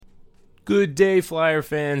Good day, Flyer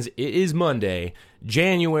fans. It is Monday,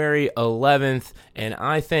 January 11th, and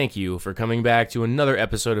I thank you for coming back to another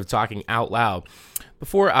episode of Talking Out Loud.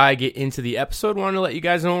 Before I get into the episode, I want to let you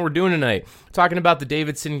guys know what we're doing tonight. Talking about the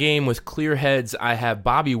Davidson game with clear heads, I have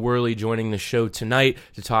Bobby Worley joining the show tonight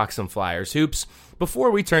to talk some Flyers hoops.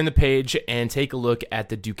 Before we turn the page and take a look at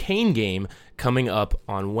the Duquesne game coming up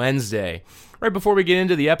on Wednesday. Right before we get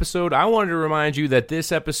into the episode, I wanted to remind you that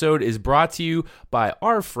this episode is brought to you by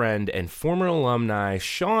our friend and former alumni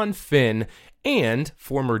Sean Finn and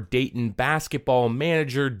former Dayton basketball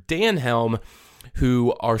manager Dan Helm,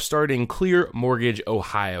 who are starting Clear Mortgage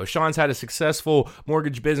Ohio. Sean's had a successful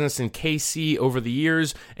mortgage business in KC over the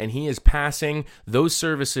years, and he is passing those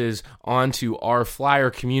services on to our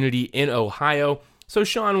Flyer community in Ohio. So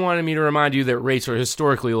Sean wanted me to remind you that rates are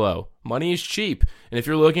historically low. Money is cheap, and if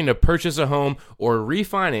you're looking to purchase a home or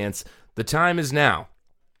refinance, the time is now.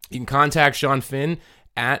 You can contact Sean Finn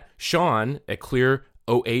at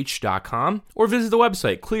Sean@clearoh.com or visit the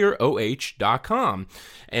website clearoh.com,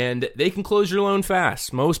 and they can close your loan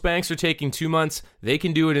fast. Most banks are taking 2 months. They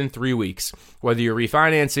can do it in 3 weeks. Whether you're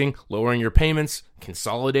refinancing, lowering your payments,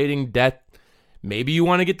 consolidating debt, maybe you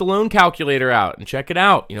want to get the loan calculator out and check it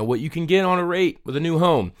out, what you can get on a rate with a new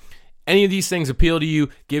home. Any of these things appeal to you,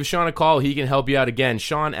 give Sean a call. He can help you out. Again,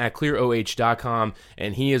 Sean@clearoh.com,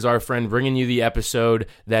 and he is our friend bringing you the episode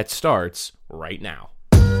that starts right now.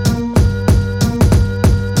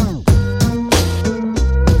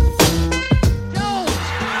 Jones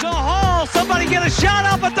to Hall. Somebody get a shot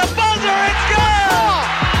up at the buzzer. It's good!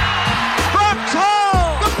 Brooks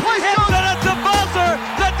Hall hits it at the buzzer.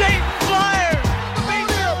 The Dayton Flyers.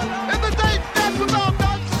 And the Dayton Nets without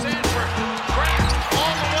that. Sanford crashed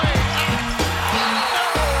all the way out.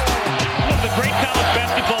 One of the great college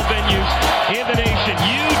basketball venues in the nation,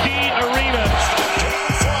 UD Arena.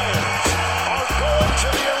 The Flyers are going to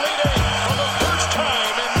the Elite Eight for the first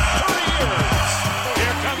time in 3 years.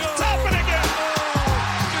 Here comes Toppin again.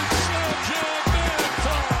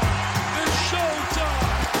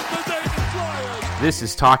 This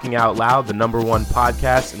is Talking Out Loud, the #1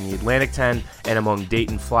 podcast in the Atlantic 10 and among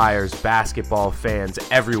Dayton Flyers basketball fans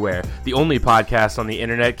everywhere. The only podcast on the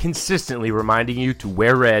internet consistently reminding you to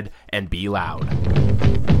wear red and be loud.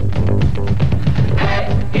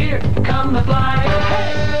 Hey, here come the Flyers.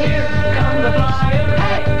 Hey, here come the Flyers.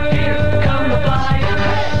 Hey, here come the Flyers.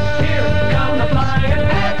 Hey, here come the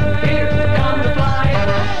Flyers. Hey, here come the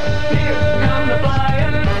Flyers. Here come the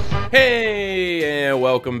Flyers. Hey, and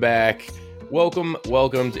welcome back. Welcome.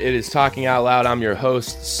 It is Talking Out Loud. I'm your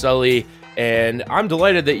host, Sully, and I'm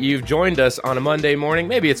delighted that you've joined us on a Monday morning.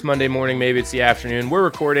 Maybe it's Monday morning, maybe it's the afternoon. We're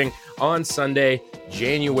recording on Sunday,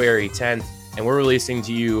 January 10th, and we're releasing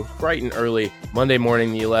to you bright and early Monday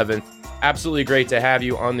morning, the 11th. Absolutely great to have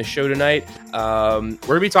you on the show tonight. We're going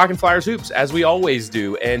to be talking Flyers hoops, as we always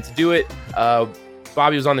do, and to do it,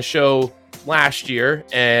 Bobby was on the show last year,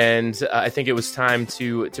 and I think it was time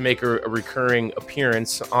to make a recurring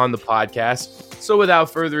appearance on the podcast. So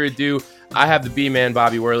without further ado, I have the B-man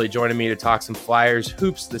Bobby Worley joining me to talk some Flyers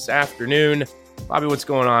hoops this afternoon. Bobby, what's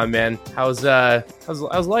going on, man? How's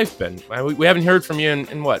life been? We haven't heard from you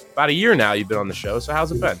in what, about a year now? You've been on the show, so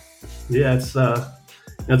how's it been? Yeah, it's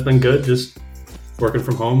been good. Just working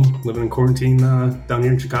from home, living in quarantine down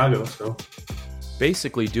here in Chicago. So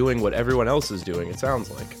basically doing what everyone else is doing, it sounds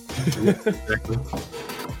like. exactly.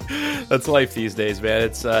 That's life these days, man.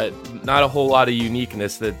 It's not a whole lot of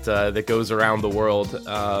uniqueness that goes around the world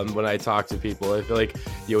when I talk to people. I feel like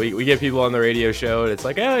we get people on the radio show, and it's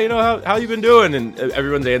like, hey, how you been doing? And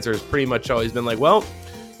everyone's answer has pretty much always been like, well,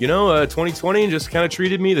 2020 just kind of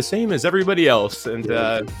treated me the same as everybody else. And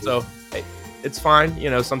so hey, it's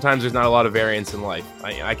fine. Sometimes there's not a lot of variance in life.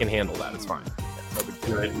 I can handle that. It's fine.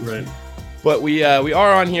 Right. But we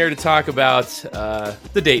are on here to talk about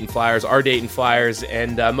the Dayton Flyers, our Dayton Flyers,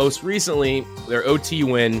 and most recently, their OT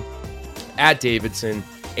win at Davidson,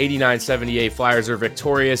 89-78. Flyers are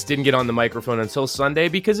victorious. Didn't get on the microphone until Sunday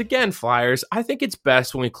because, again, Flyers, I think it's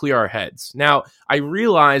best when we clear our heads. Now, I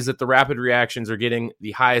realize that the Rapid Reactions are getting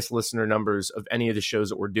the highest listener numbers of any of the shows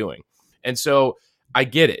that we're doing. And so I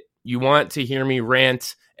get it. You want to hear me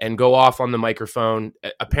rant and go off on the microphone.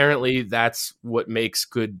 Apparently, that's what makes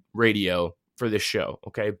good radio for this show,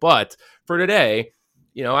 okay? But for today,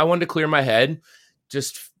 I wanted to clear my head,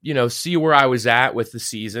 just, see where I was at with the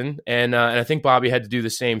season. And I think Bobby had to do the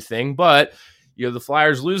same thing. But, the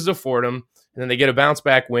Flyers lose to Fordham, and then they get a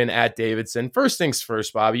bounce-back win at Davidson. First things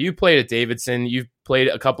first, Bobby, you played at Davidson. You've played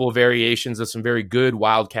a couple of variations of some very good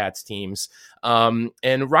Wildcats teams. And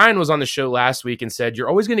Ryan was on the show last week and said, you're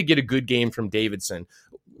always going to get a good game from Davidson.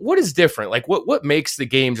 What is different? Like, what makes the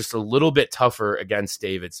game just a little bit tougher against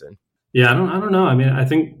Davidson? Yeah, I don't know. I mean, I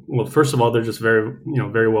think, well, first of all, they're just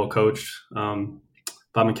very well coached.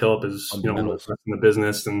 Bob McKillop is, one of the Fundamentals. best in the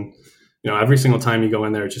business, and every single time you go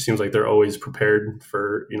in there, it just seems like they're always prepared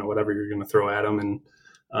for whatever you're going to throw at them, and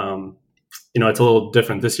it's a little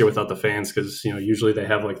different this year without the fans because usually they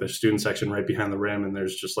have like their student section right behind the rim, and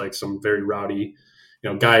there's just like some very rowdy,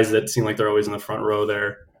 guys that seem like they're always in the front row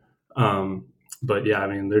there. But yeah, I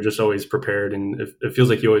mean, they're just always prepared, and it feels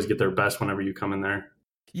like you always get their best whenever you come in there.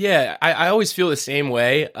 Yeah, I always feel the same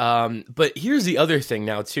way. But here's the other thing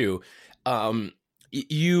now too.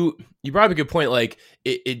 You brought up a good point. Like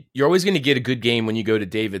you're always going to get a good game when you go to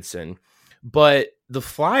Davidson, but the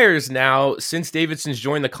Flyers now, since Davidson's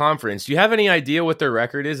joined the conference, do you have any idea what their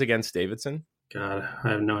record is against Davidson? God,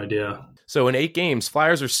 I have no idea. So in 8 games,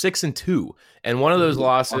 Flyers are 6-2, and one of those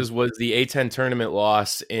losses was the A10 tournament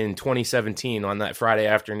loss in 2017 on that Friday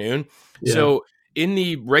afternoon. Yeah. So in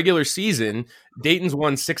the regular season, Dayton's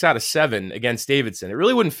won 6 out of 7 against Davidson. It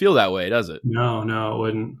really wouldn't feel that way, does it? No, it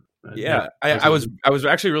wouldn't. Yeah, I was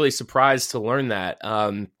actually really surprised to learn that.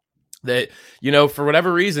 That for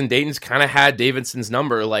whatever reason, Dayton's kind of had Davidson's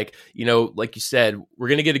number. Like like you said, we're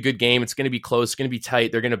going to get a good game. It's going to be close. It's going to be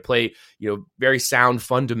tight. They're going to play very sound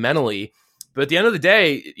fundamentally. But at the end of the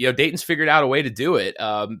day, Dayton's figured out a way to do it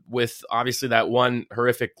with obviously that one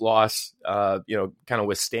horrific loss. Kind of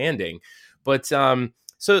withstanding. But so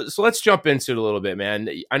let's jump into it a little bit, man.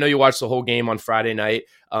 I know you watched the whole game on Friday night.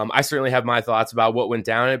 I certainly have my thoughts about what went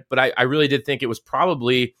down, but I really did think it was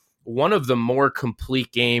probably one of the more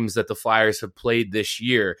complete games that the Flyers have played this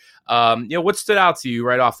year. What stood out to you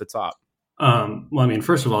right off the top? Well, I mean,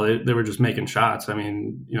 first of all, they were just making shots. I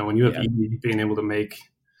mean, when you have Edey being able to make,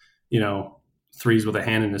 threes with a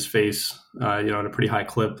hand in his face, at a pretty high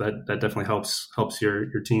clip, that definitely helps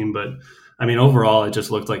your team. But I mean, overall, it just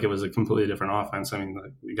looked like it was a completely different offense. I mean,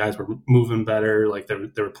 the guys were moving better, like they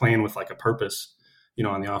were playing with like a purpose,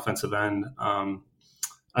 on the offensive end.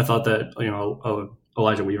 I thought that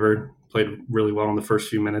Elijah Weaver played really well in the first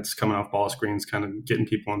few minutes, coming off ball screens, kind of getting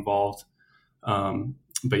people involved.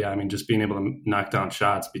 But yeah, I mean, just being able to knock down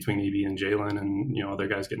shots between Edey and Jalen, and other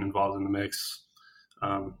guys getting involved in the mix,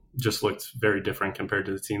 just looked very different compared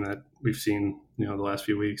to the team that we've seen, the last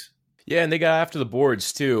few weeks. Yeah, and they got after the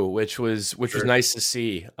boards too, which was nice to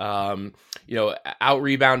see. Out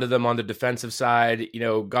rebounded them on the defensive side.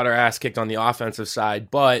 Got our ass kicked on the offensive side,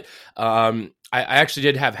 but I actually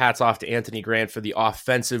did have hats off to Anthony Grant for the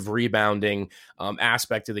offensive rebounding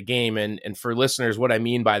aspect of the game. And for listeners, what I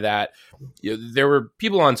mean by that, there were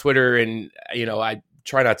people on Twitter, and I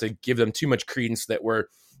try not to give them too much credence, that were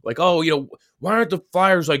like, oh, why aren't the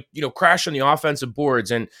Flyers crashing the offensive boards?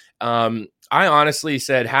 And I honestly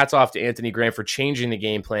said hats off to Anthony Grant for changing the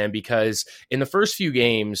game plan, because in the first few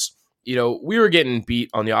games, we were getting beat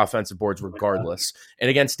on the offensive boards regardless. And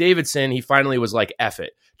against Davidson, he finally was like, F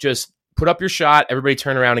it. Just put up your shot, everybody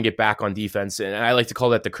turn around and get back on defense. And I like to call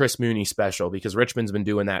that the Chris Mooney special, because Richmond's been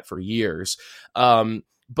doing that for years.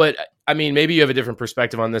 But I mean, maybe you have a different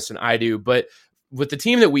perspective on this than I do, but with the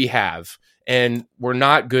team that we have, and we're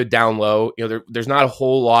not good down low, there's not a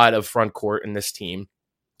whole lot of front court in this team.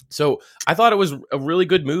 So I thought it was a really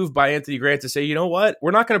good move by Anthony Grant to say, you know what,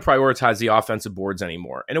 we're not going to prioritize the offensive boards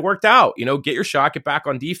anymore. And it worked out. Get your shot, get back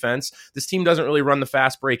on defense. This team doesn't really run the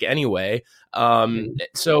fast break anyway.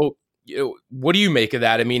 So what do you make of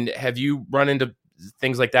that? I mean, have you run into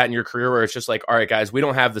things like that in your career where it's just like, all right, guys, we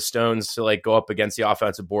don't have the stones to like go up against the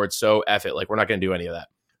offensive board, so F it. Like, we're not going to do any of that.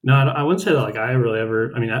 No, I wouldn't say that like I really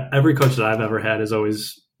ever – I mean, every coach that I've ever had has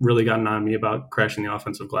always really gotten on me about crashing the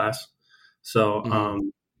offensive glass. So,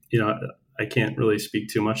 I can't really speak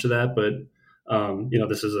too much to that, but,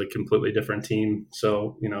 this is a completely different team.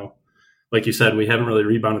 So, like you said, we haven't really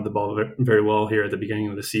rebounded the ball very well here at the beginning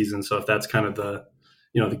of the season. So if that's kind of the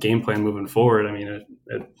game plan moving forward, I mean,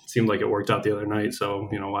 it seemed like it worked out the other night. So,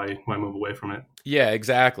 why move away from it? Yeah,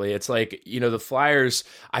 exactly. It's like, the Flyers,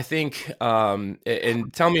 I think,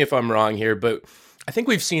 and tell me if I'm wrong here, but I think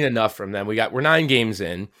we've seen enough from them. We're 9 games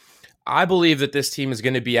in. I believe that this team is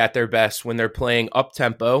going to be at their best when they're playing up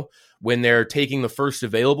tempo, when they're taking the first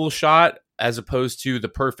available shot as opposed to the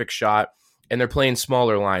perfect shot, and they're playing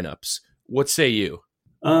smaller lineups. What say you?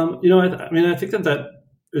 I think that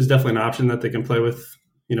is definitely an option that they can play with,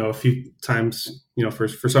 a few times, for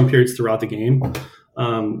some periods throughout the game.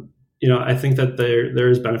 I think that there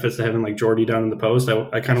is benefits to having like Jordy down in the post.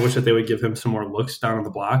 I kind of wish that they would give him some more looks down on the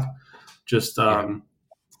block, just to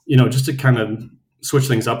kind of switch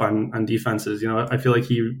things up on defenses. I feel like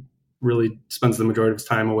he really spends the majority of his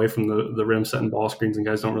time away from the rim, setting ball screens, and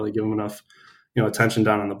guys don't really give him enough attention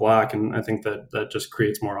down on the block. And I think that just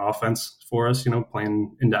creates more offense for us,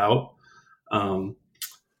 playing into out.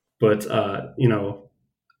 But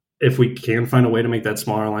if we can find a way to make that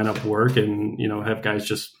smaller lineup work and have guys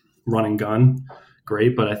just run and gun,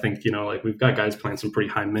 great. But I think we've got guys playing some pretty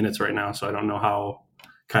high minutes right now, so I don't know how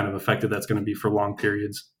kind of effective that's going to be for long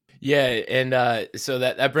periods. Yeah, and so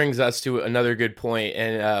that brings us to another good point.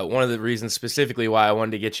 And one of the reasons specifically why I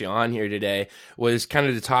wanted to get you on here today was kind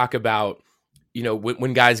of to talk about,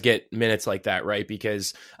 when guys get minutes like that, right?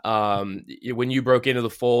 Because when you broke into the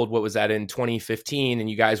fold, what was that, in 2015, and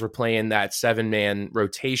you guys were playing that 7-man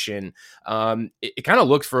rotation, it kind of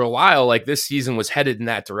looked for a while like this season was headed in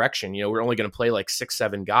that direction. We're only going to play like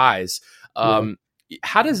 6-7 guys.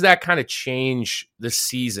 How does that kind of change the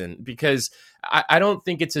season? Because I don't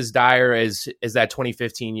think it's as dire as that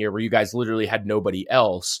 2015 year where you guys literally had nobody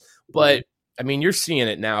else. But I mean, you're seeing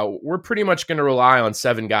it now. We're pretty much going to rely on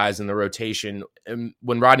 7 guys in the rotation. And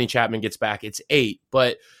when Rodney Chapman gets back, it's 8.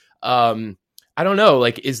 But I don't know.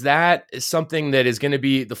 Like, is that something that is going to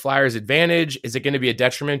be the Flyers' advantage? Is it going to be a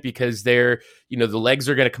detriment because they're, the legs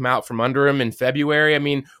are going to come out from under them in February? I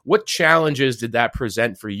mean, what challenges did that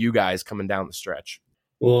present for you guys coming down the stretch?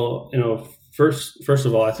 Well, first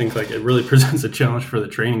of all, I think like it really presents a challenge for the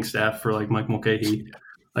training staff, for like Mike Mulcahy.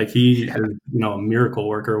 Like he is, a miracle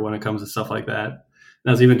worker when it comes to stuff like that. And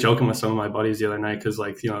I was even joking with some of my buddies the other night because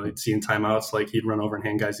they'd seen timeouts, like he'd run over and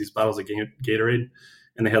hand guys these bottles of Gatorade,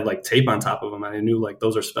 and they had like tape on top of them. And I knew like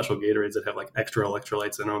those are special Gatorades that have like extra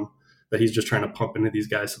electrolytes in them that he's just trying to pump into these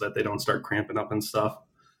guys so that they don't start cramping up and stuff.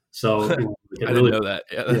 So I didn't know that.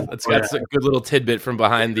 Yeah, that's a good little tidbit from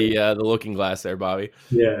behind the looking glass there, Bobby.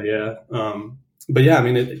 Yeah. But yeah, I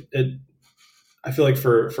mean, I feel like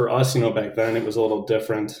for us, back then it was a little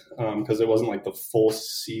different because it wasn't like the full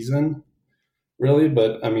season, really.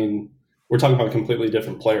 But I mean, we're talking about completely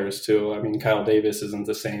different players too. I mean, Kyle Davis isn't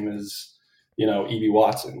the same as E.B.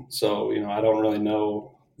 Watson. So I don't really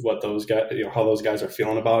know what those guys, how those guys are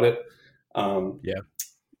feeling about it.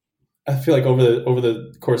 I feel like over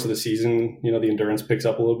the course of the season, the endurance picks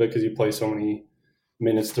up a little bit because you play so many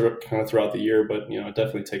minutes throughout the year. But it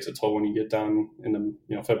definitely takes a toll when you get down into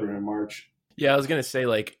February and March. Yeah, I was gonna say,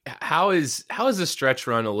 like, how is the stretch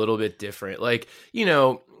run a little bit different? Like,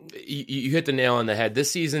 you hit the nail on the head.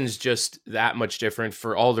 This season's just that much different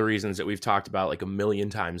for all the reasons that we've talked about like a million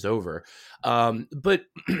times over. But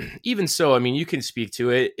even so, I mean, you can speak to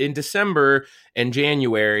it in December and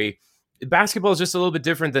January. Basketball is just a little bit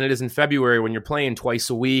different than it is in February when you're playing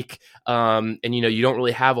twice a week. And, you don't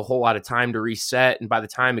really have a whole lot of time to reset. And by the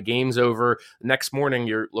time the game's over, the next morning,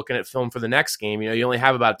 you're looking at film for the next game. You only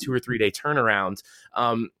have about 2 or 3 day turnaround.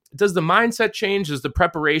 Does the mindset change? Does the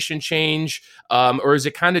preparation change? Or is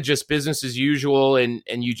it kind of just business as usual and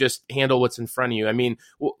you just handle what's in front of you? I mean,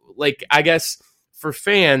 I guess for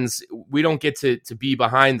fans, we don't get to be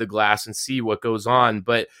behind the glass and see what goes on,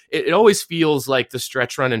 but it always feels like the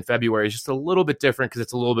stretch run in February is just a little bit different because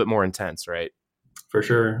it's a little bit more intense, right? For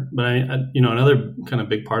sure. But another kind of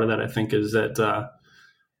big part of that, I think, is that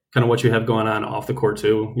kind of what you have going on off the court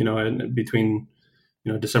too, and between,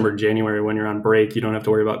 December and January when you're on break, you don't have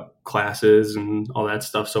to worry about classes and all that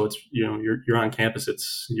stuff. So it's, you're on campus,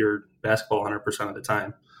 it's your basketball 100% of the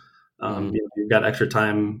time. You've got extra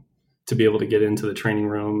time to be able to get into the training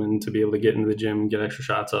room and to be able to get into the gym and get extra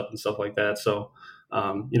shots up and stuff like that. So,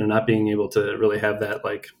 not being able to really have that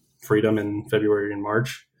like freedom in February and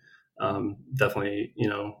March, definitely,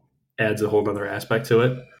 adds a whole other aspect to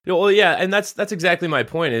it. Well, yeah. And that's exactly my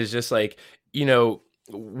point, is just like,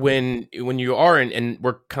 when you are and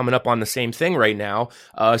we're coming up on the same thing right now,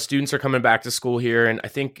 students are coming back to school here, and I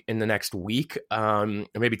think in the next week, or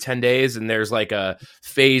maybe 10 days, and there's like a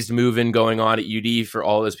phased move-in going on at UD for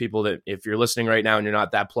all those people that, if you're listening right now and you're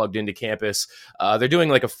not that plugged into campus, they're doing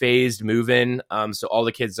like a phased move-in, so all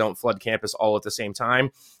the kids don't flood campus all at the same time.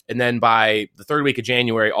 And then by the 3rd week of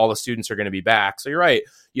January, all the students are going to be back. So you're right.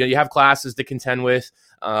 You have classes to contend with.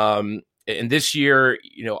 And this year,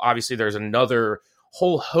 obviously there's another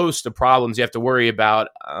whole host of problems you have to worry about.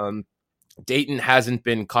 Dayton hasn't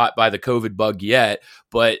been caught by the COVID bug yet,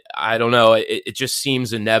 but I don't know. It just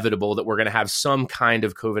seems inevitable that we're going to have some kind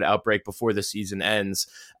of COVID outbreak before the season ends.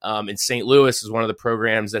 And St. Louis is one of the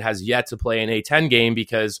programs that has yet to play an A-10 game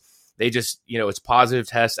because they just, it's positive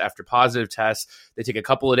test after positive test. They take a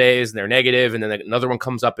couple of days and they're negative, and then another one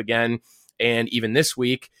comes up again. And even this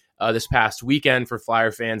week, this past weekend, for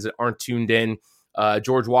Flyer fans that aren't tuned in,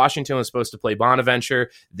 George Washington was supposed to play Bonaventure.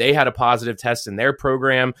 They had a positive test in their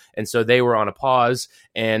program, and so they were on a pause.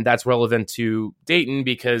 And that's relevant to Dayton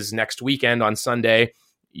because next weekend on Sunday,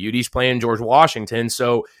 UD's playing George Washington.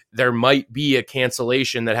 So there might be a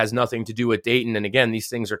cancellation that has nothing to do with Dayton. And again, these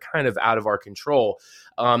things are kind of out of our control.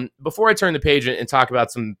 Before I turn the page and talk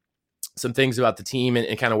about some some things about the team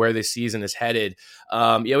and kind of where this season is headed.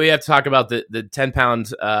 We have to talk about the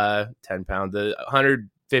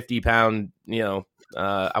 150 pound,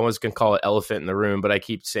 I was going to call it elephant in the room, but I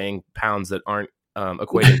keep saying pounds that aren't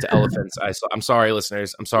equating to elephants. I'm sorry,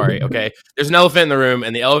 listeners. I'm sorry. Okay. There's an elephant in the room,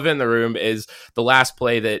 and the elephant in the room is the last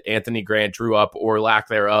play that Anthony Grant drew up, or lack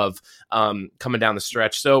thereof, coming down the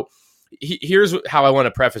stretch. So here's how I want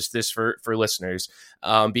to preface this for listeners,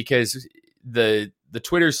 because the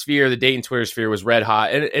Twitter sphere, the Dayton Twitter sphere, was red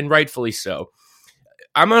hot, and rightfully so.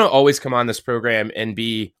 I'm going to always come on this program and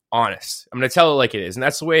be honest. I'm going to tell it like it is. And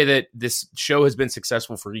that's the way that this show has been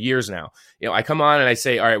successful for years now. I come on and I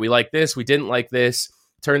say, all right, we like this. We didn't like this.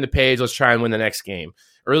 Turn the page. Let's try and win the next game.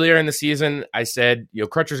 Earlier in the season, I said,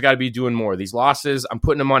 Crutcher's got to be doing more. These losses, I'm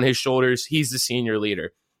putting them on his shoulders. He's the senior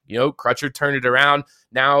leader. Crutcher turned it around.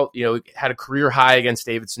 Now, had a career high against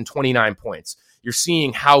Davidson, 29 points. You're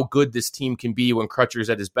seeing how good this team can be when Crutcher's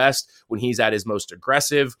at his best, when he's at his most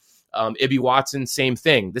aggressive. Ibi Watson, same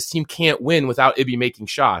thing. This team can't win without Ibi making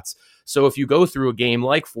shots. So if you go through a game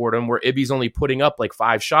like Fordham where Ibi's only putting up like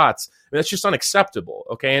 5 shots, that's just unacceptable.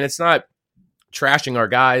 Okay. And it's not trashing our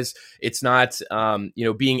guys. It's not,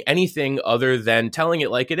 being anything other than telling it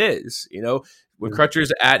like it is. When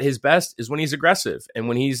Crutcher's at his best is when he's aggressive. And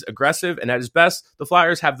when he's aggressive and at his best, the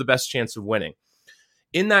Flyers have the best chance of winning.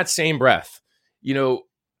 In that same breath,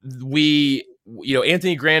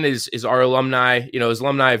 Anthony Grant is our alumni, is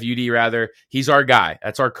alumni of UD rather. He's our guy.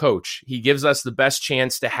 That's our coach. He gives us the best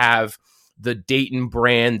chance to have the Dayton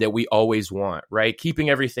brand that we always want, right? Keeping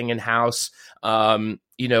everything in house. And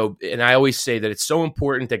I always say that it's so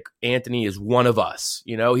important that Anthony is one of us.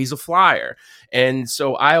 He's a Flyer. And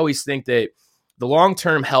so I always think that the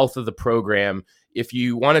long-term health of the program, if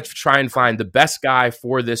you want to try and find the best guy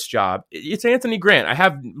for this job, it's Anthony Grant. I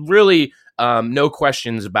have really no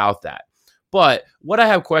questions about that. But what I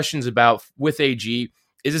have questions about with AG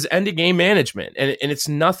is his end-of-game management, and it's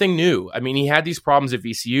nothing new. I mean, he had these problems at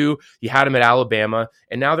VCU, he had them at Alabama,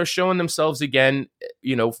 and now they're showing themselves again,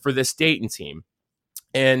 for this Dayton team.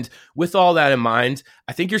 And with all that in mind,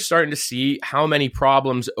 I think you're starting to see how many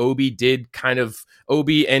problems Obi and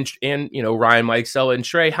Ryan Mikesell and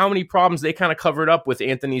Trey, how many problems they kind of covered up with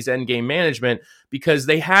Anthony's endgame management, because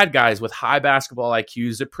they had guys with high basketball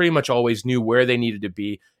IQs that pretty much always knew where they needed to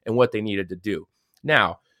be and what they needed to do.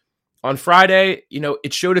 Now, on Friday,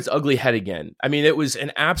 it showed its ugly head again. I mean, it was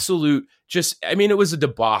an absolute it was a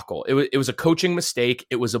debacle. It was a coaching mistake.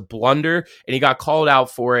 It was a blunder, and he got called out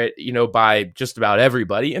for it, by just about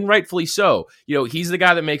everybody, and rightfully so. He's the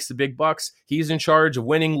guy that makes the big bucks. He's in charge of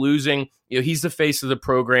winning, losing. He's the face of the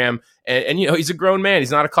program, and he's a grown man.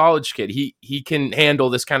 He's not a college kid. He can handle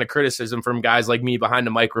this kind of criticism from guys like me behind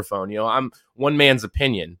a microphone. I'm one man's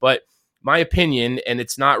opinion, but my opinion, and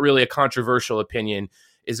it's not really a controversial opinion,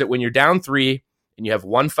 is that when you're down 3 and you have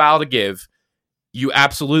 1 foul to give, you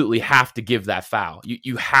absolutely have to give that foul.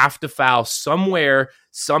 You have to foul somewhere,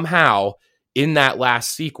 somehow in that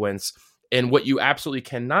last sequence. And what you absolutely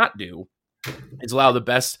cannot do is allow the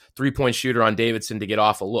best 3-point shooter on Davidson to get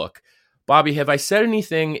off a look. Bobby, have I said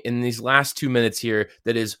anything in these last 2 minutes here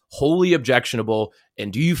that is wholly objectionable?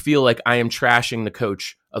 And do you feel like I am trashing the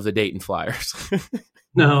coach of the Dayton Flyers?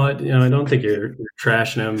 No, I don't think you're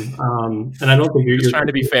trashing him, and I don't think you're trying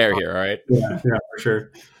to be fair here. All right, yeah, for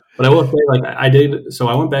sure. But I will say, I did. So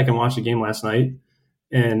I went back and watched the game last night,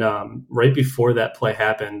 and right before that play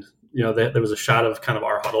happened, there was a shot of kind of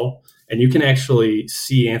our huddle, and you can actually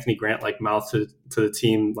see Anthony Grant mouth to the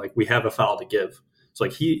team we have a foul to give. So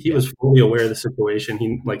he was fully aware of the situation.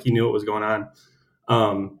 He knew what was going on.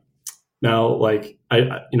 Now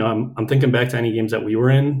I'm thinking back to any games that we were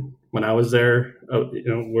in when I was there,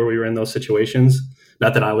 where we were in those situations.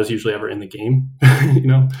 Not that I was usually ever in the game,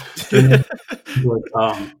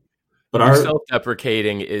 but our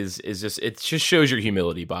self-deprecating is just, it just shows your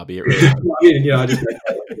humility, Bobby. It really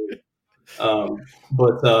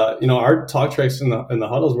our talk tracks in the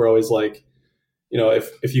huddles were always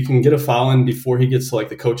if you can get a foul in before he gets to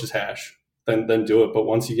the coach's hash, then do it. But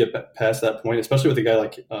once you get past that point, especially with a guy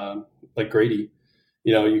like Grady,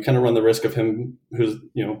 you kind of run the risk of him, who's,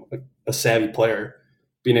 a savvy player,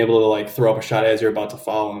 being able to throw up a shot as you're about to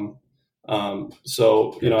foul him. I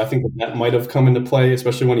think that might have come into play,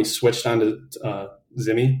 especially when he switched on to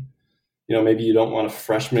Zimmy. Maybe you don't want a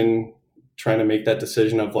freshman trying to make that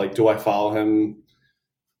decision of do I foul him,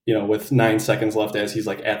 with 9 seconds left as he's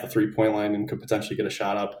at the 3-point line and could potentially get a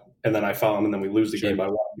shot up, and then I foul him and then we lose the game by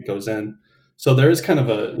 1. It goes in. So there is kind of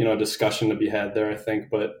a discussion to be had there, I think.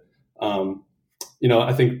 But I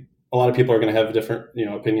think a lot of people are going to have different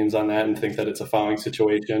opinions on that and think that it's a fouling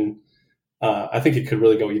situation. I think it could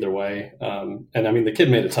really go either way. And I mean, the kid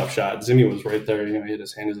made a tough shot. Zimmy was right there. He hit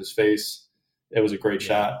his hand in his face. It was a great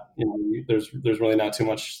shot. There's really not too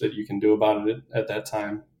much that you can do about it at that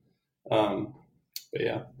time. But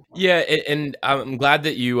yeah. Yeah, and I'm glad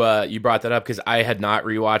that you brought that up, because I had not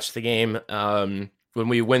rewatched the game. When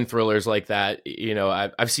we win thrillers like that,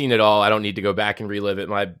 I've seen it all. I don't need to go back and relive it.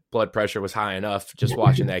 My blood pressure was high enough just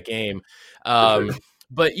watching that game.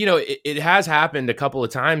 But, it has happened a couple of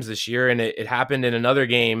times this year, and it happened in another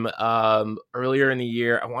game earlier in the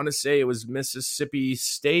year. I want to say it was Mississippi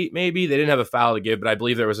State, maybe. They didn't have a foul to give, but I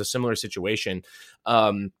believe there was a similar situation.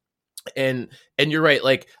 And you're right.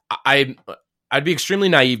 Like, I'd be extremely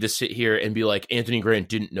naive to sit here and be like, Anthony Grant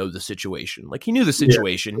didn't know the situation. Like, he knew the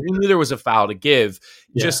situation. Yeah. He knew there was a foul to give.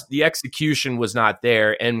 Yeah. Just the execution was not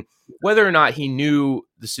there. And whether or not he knew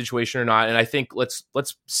the situation or not, and I think let's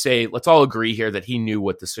all agree here that he knew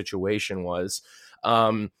what the situation was.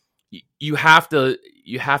 You have to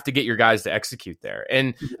get your guys to execute there.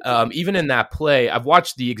 And even in that play, I've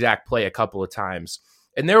watched the exact play a couple of times,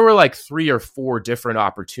 and there were like 3 or 4 different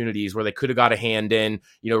opportunities where they could have got a hand in,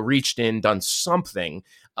 reached in, done something.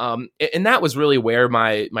 And that was really where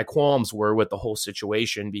my qualms were with the whole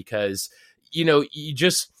situation, because,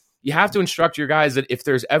 you have to instruct your guys that if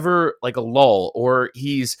there's ever like a lull, or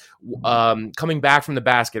he's coming back from the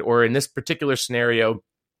basket, or in this particular scenario,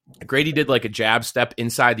 Grady did like a jab step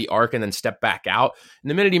inside the arc and then step back out.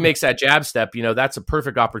 And the minute he makes that jab step, that's a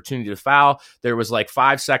perfect opportunity to foul. There was like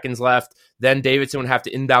 5 seconds left. Then Davidson would have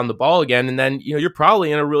to inbound the ball again. And then, you're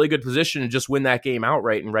probably in a really good position to just win that game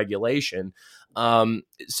outright in regulation.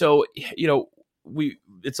 So,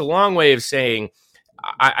 it's a long way of saying,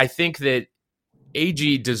 I think that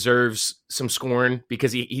AG deserves some scorn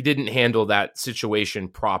because he didn't handle that situation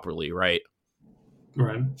properly. Right.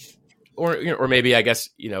 Right. Or maybe, I guess,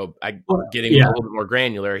 getting a little bit more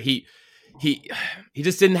granular, he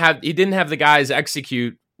just didn't have the guys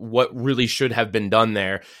execute what really should have been done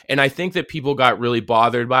there. And I think that people got really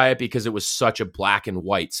bothered by it because it was such a black and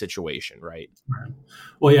white situation. Right.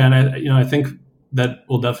 Well, yeah. And I think that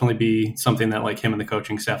will definitely be something that like him and the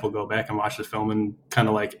coaching staff will go back and watch the film and kind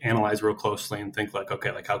of like analyze real closely and think like,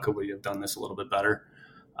 okay, like how could we have done this a little bit better?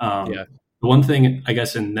 The one thing I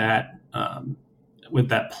guess in that, with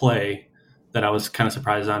that play that I was kind of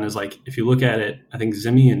surprised on is like, if you look at it, I think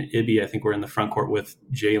Zimmy and Ibby, I think were in the front court with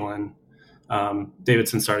Jalen.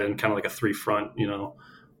 Davidson started in kind of like a 3 front, and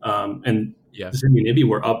Zimmy and Ibby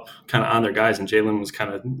were up kind of on their guys, and Jalen was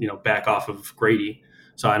kind of, back off of Grady.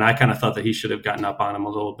 So, and I kind of thought that he should have gotten up on him a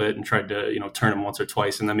little bit and tried to, turn him once or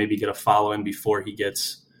twice, and then maybe get a follow in before he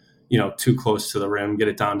gets, too close to the rim, get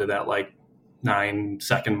it down to that like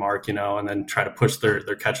 9-second mark, and then try to push their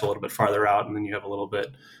catch a little bit farther out. And then you have a little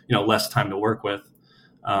bit, less time to work with.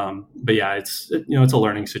 But yeah, it's a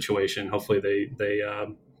learning situation. Hopefully they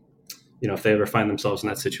if they ever find themselves in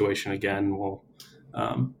that situation again, we'll,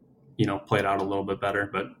 play it out a little bit better,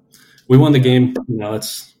 but we won the game.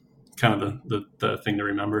 That's kind of the thing to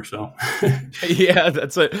remember. So yeah,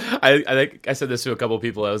 that's what I think. I said this to a couple of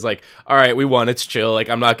people. I was like, all right, we won. It's chill. Like,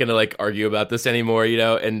 I'm not going to like argue about this anymore,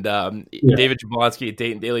 and David Jablonski at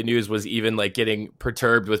Dayton Daily News was even like getting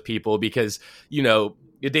perturbed with people because,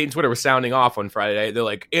 Dayton Twitter was sounding off on Friday night. They're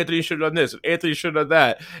like, Anthony should have done this, Anthony should have done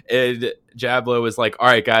that. And Jablo was like, all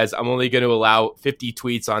right, guys, I'm only going to allow 50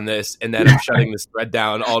 tweets on this, and then I'm shutting this thread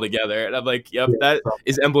down altogether. And I'm like, yep, that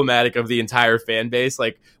is emblematic of the entire fan base.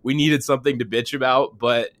 Like, we needed something to bitch about,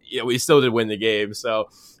 but we still did win the game. So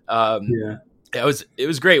it was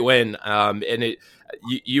a great win. And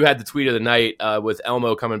you had the tweet of the night with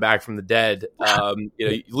Elmo coming back from the dead.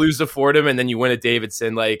 You lose to Fordham and then you win at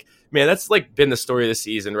Davidson. Like, man, that's like been the story of the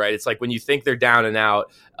season, right? It's like when you think they're down and out,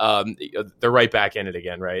 they're right back in it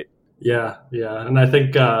again, right? Yeah. And I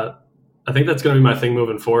think that's going to be my thing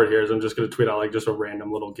moving forward here. Is I'm just going to tweet out like just a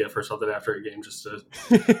random little GIF or something after a game, just to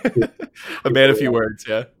a few words.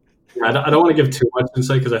 Yeah. I don't want to give too much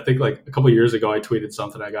insight because I think like a couple of years ago I tweeted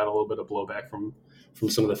something. I got a little bit of blowback from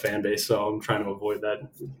some of the fan base, so I'm trying to avoid that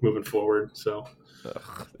moving forward. So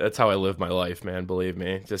that's how I live my life, man. Believe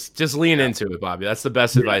me. Just lean into it, Bobby. That's the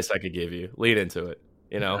best advice I could give you. Lean into it.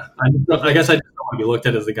 I guess I just don't want to be looked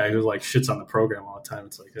at as the guy who like shits on the program all the time.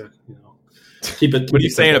 It's like keep it. What are you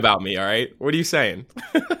saying about me? All right, what are you saying?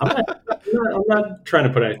 I'm not trying to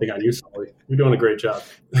put anything on you, Sully. You're doing a great job.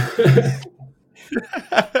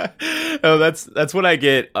 Oh, that's what I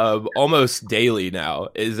get almost daily now.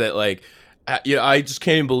 Is that like, I just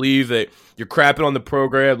can't even believe that you're crapping on the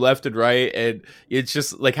program left and right, and it's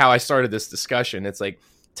just like how I started this discussion. It's like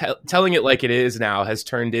telling it like it is now has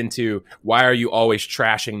turned into, why are you always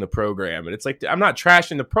trashing the program? And it's like, I'm not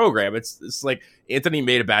trashing the program. It's like Anthony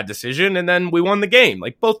made a bad decision and then we won the game.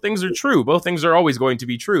 Like, both things are true. Both things are always going to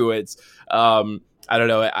be true. It's, I don't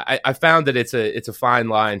know. I found that it's a fine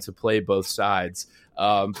line to play both sides.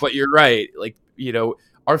 But you're right. Like, you know,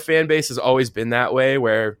 our fan base has always been that way,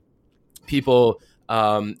 where people,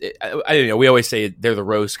 I don't know, we always say they're the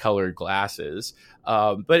rose-colored glasses.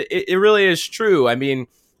 But it really is true. I mean,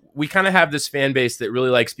 we kind of have this fan base that really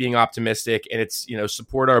likes being optimistic, and it's, you know,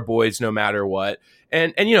 support our boys no matter what.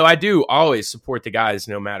 And you know, I do always support the guys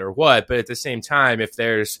no matter what. But at the same time, if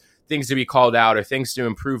there's things to be called out or things to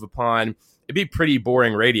improve upon, it'd be pretty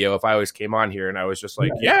boring radio if I always came on here and I was just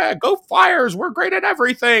like, yeah, go Flyers. We're great at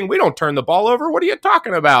everything. We don't turn the ball over. What are you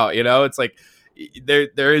talking about? You know, it's like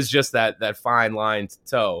there is just that fine line to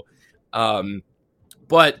toe.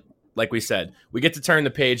 But like we said, we get to turn the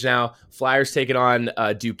page now. Flyers taking on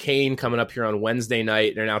Duquesne coming up here on Wednesday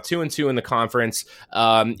night. They're now 2-2 in the conference.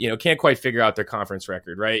 You know, can't quite figure out their conference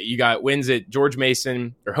record, right? You got wins at George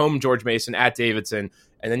Mason, or home George Mason, at Davidson,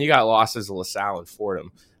 and then you got losses to LaSalle and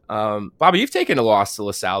Fordham. Bobby, you've taken a loss to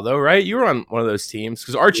LaSalle, though, right? You were on one of those teams,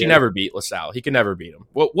 because Archie never beat LaSalle. He could never beat him.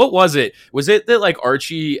 What was it? Was it that, like,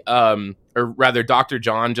 Archie, or rather Dr.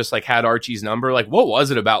 John just, like, had Archie's number? Like, what was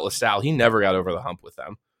it about LaSalle? He never got over the hump with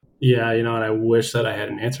them. Yeah, you know, and I wish that I had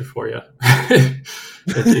an answer for you.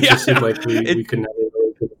 It just seemed like we could never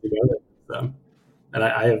really put it together with them. And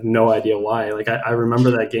I have no idea why. Like, I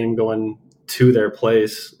remember that game going to their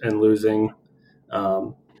place and losing,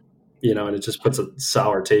 you know, and it just puts a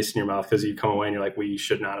sour taste in your mouth, because you come away and you're like, we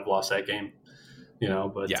should not have lost that game, you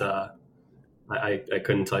know. But I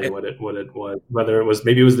couldn't tell you what it was. Whether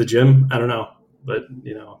maybe it was the gym, I don't know. But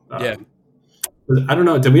you know, I don't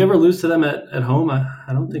know. Did we ever lose to them at home? I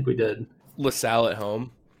don't think we did. LaSalle at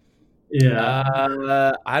home?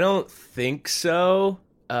 Yeah, I don't think so.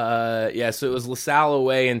 So it was LaSalle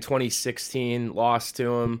away in 2016, lost to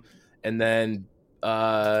them, and then.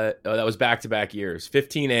 That was back-to-back years,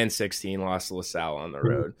 15 and 16, lost to LaSalle on the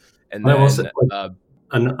road. And then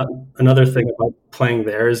another thing about playing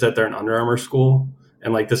there is that they're an Under Armour school,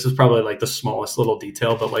 and like this is probably like the smallest little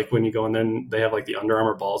detail, but like when you go in there, they have like the Under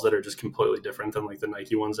Armour balls that are just completely different than like the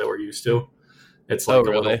Nike ones that we're used to. It's like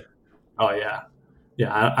I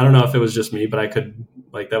don't know if it was just me, but I could,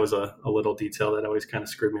 like, that was a little detail that always kind of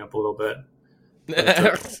screwed me up a little bit.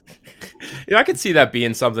 Yeah, I could see that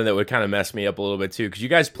being something that would kind of mess me up a little bit too, because you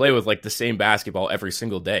guys play with like the same basketball every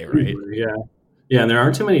single day, right? Yeah, and there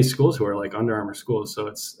aren't too many schools who are like Under Armour schools,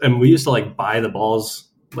 so and we used to like buy the balls,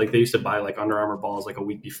 like they used to buy like Under Armour balls like a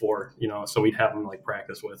week before, you know, so we'd have them like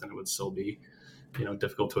practice with, and it would still be, you know,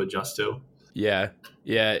 difficult to adjust to. Yeah.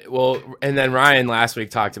 Well, and then Ryan last week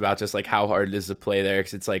talked about just like how hard it is to play there,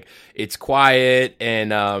 because it's like it's quiet,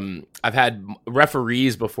 and I've had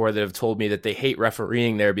referees before that have told me that they hate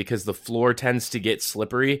refereeing there because the floor tends to get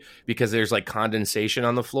slippery because there's like condensation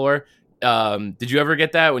on the floor. Did you ever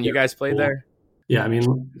get that when you guys played there? Yeah, I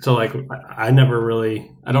mean, so like I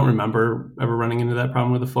don't remember ever running into that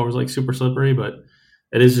problem where the floor was like super slippery, but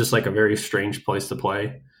it is just like a very strange place to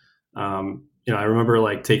play. You know, I remember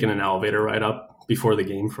like taking an elevator ride up before the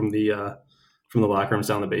game from the locker rooms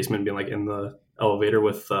down the basement, and being like in the elevator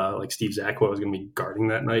with like Steve Zach, who I was going to be guarding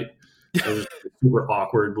that night. It was super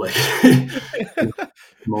awkward, like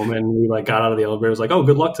moment. We like got out of the elevator. It was like, oh,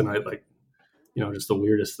 good luck tonight. Like, you know, just the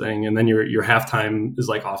weirdest thing. And then your halftime is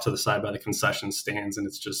like off to the side by the concession stands, and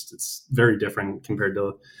it's very different compared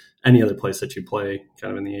to any other place that you play,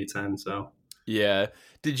 kind of in the A-10. So yeah.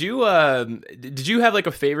 Did you have like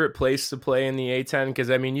a favorite place to play in the A-10?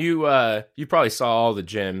 Because I mean, you probably saw all the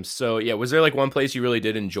gyms. So yeah, was there like one place you really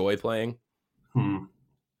did enjoy playing?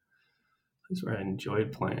 Place where I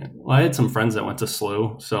enjoyed playing. Well, I had some friends that went to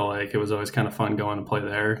SLU, so like it was always kind of fun going to play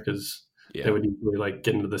there, because they would usually like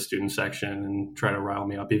get into the student section and try to rile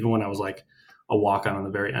me up. Even when I was like a walk-on on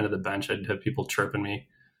the very end of the bench, I'd have people chirping me.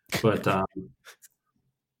 But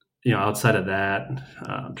you know, outside of that,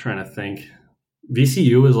 I'm trying to think.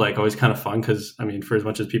 VCU was like always kind of fun, because I mean, for as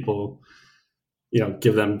much as people, you know,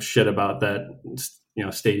 give them shit about that, you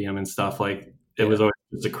know, stadium and stuff, like it was always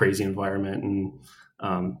just a crazy environment, and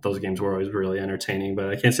those games were always really entertaining. But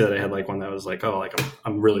I can't say that I had like one that was like, oh, like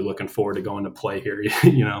I'm really looking forward to going to play here,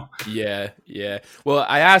 you know? Yeah. Well,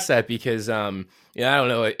 I asked that because I don't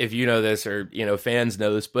know if you know this, or, you know, fans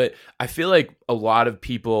know this, but I feel like a lot of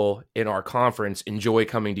people in our conference enjoy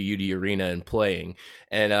coming to UD Arena and playing.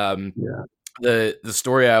 And The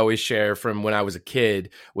story I always share from when I was a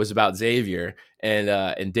kid was about Xavier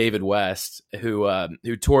and David West, who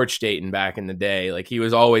torched Dayton back in the day. Like, he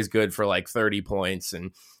was always good for like 30 points,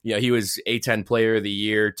 and he was A10 Player of the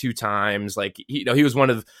Year 2 times. Like, he was one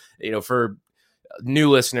of, for new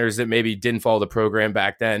listeners that maybe didn't follow the program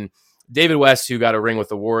back then, David West, who got a ring with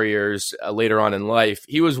the Warriors later on in life,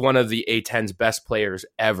 he was one of the A10's best players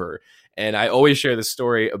ever. And I always share the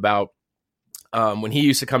story about when he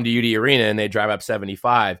used to come to UD Arena and they drive up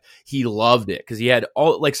 75, he loved it because he had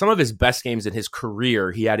some of his best games in his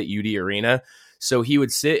career he had at UD Arena. So he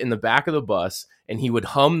would sit in the back of the bus and he would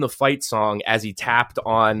hum the fight song as he tapped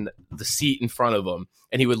on the seat in front of him.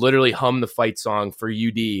 And he would literally hum the fight song for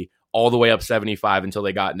UD all the way up 75 until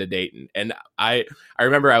they got into Dayton. And I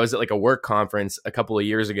remember I was at like a work conference a couple of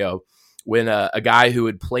years ago when a guy who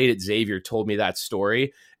had played at Xavier told me that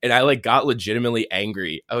story, and I like got legitimately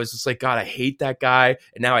angry. I was just like, God, I hate that guy,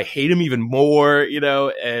 and now I hate him even more,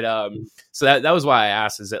 And so that was why I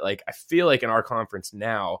asked, is that like I feel like in our conference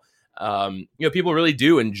now, people really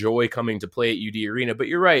do enjoy coming to play at UD Arena. But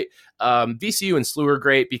you're right, VCU and SLU are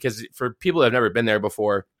great because for people that have never been there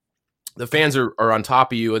before, the fans are on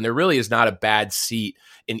top of you, and there really is not a bad seat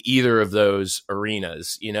in either of those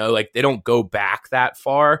arenas. Like, they don't go back that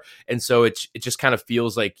far, and so it just kind of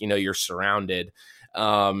feels like you're surrounded.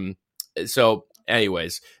 So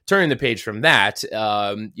anyways, turning the page from that,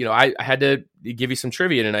 I had to give you some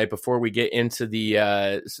trivia tonight before we get into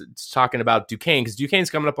the talking about Duquesne, because Duquesne's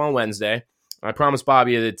coming up on Wednesday. I promised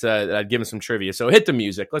Bobby that I'd give him some trivia, so hit the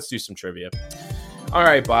music. Let's do some trivia. All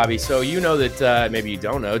right, Bobby. So that maybe you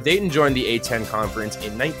don't know, Dayton joined the A10 Conference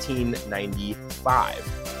in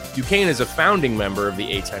 1995. Duquesne is a founding member of the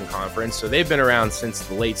A10 Conference, so they've been around since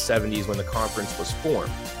the late 70s when the conference was formed.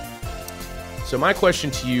 So my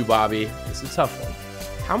question to you, Bobby, is a tough one.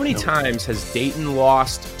 How many times has Dayton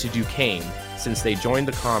lost to Duquesne since they joined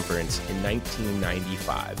the conference in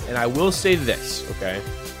 1995? And I will say this, okay?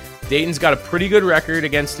 Dayton's got a pretty good record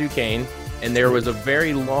against Duquesne, and there was a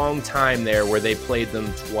very long time there where they played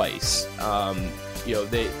them twice.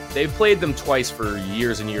 They played them twice for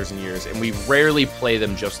years and years and years, and we rarely play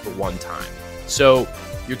them just the one time. So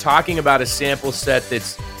you're talking about a sample set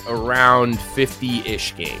that's around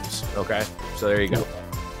 50-ish games, okay? So there you go.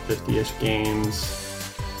 50-ish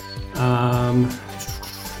games. I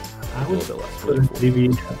would put it maybe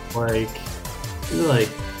like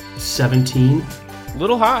 17.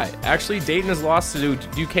 Little high. Actually, Dayton has lost to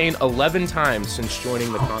Duquesne 11 times since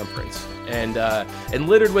joining the conference, and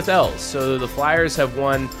littered with L's. So the Flyers have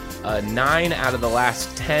won 9 out of the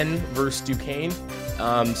last 10 versus Duquesne.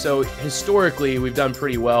 So historically, we've done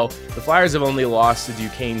pretty well. The Flyers have only lost to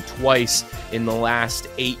Duquesne twice in the last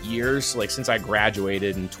 8 years. Like, since I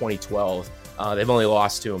graduated in 2012, they've only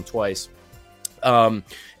lost to them twice. And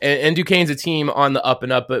Duquesne's a team on the up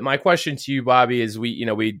and up. But my question to you, Bobby, is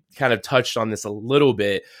we kind of touched on this a little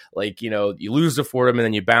bit. Like, you lose to Fordham and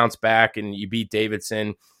then you bounce back and you beat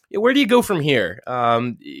Davidson. Where do you go from here?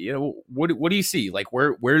 What do you see? Like,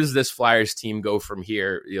 where does this Flyers team go from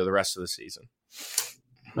here, the rest of the season?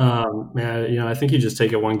 Man, I think you just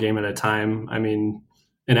take it one game at a time. I mean,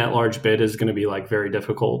 an at-large bid is going to be like very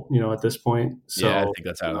difficult, at this point. So, yeah, I think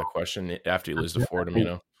that's out of the question after you lose to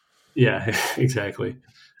Fordham, Yeah, exactly.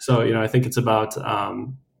 So, I think it's about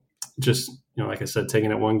just, like I said,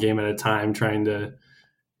 taking it one game at a time, trying to,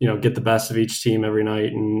 get the best of each team every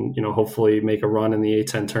night and, hopefully make a run in the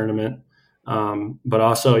A10 tournament. But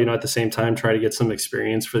also, at the same time, try to get some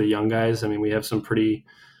experience for the young guys. I mean, we have some pretty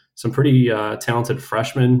talented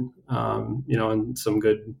freshmen, and some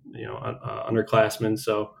good, underclassmen.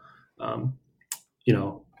 So,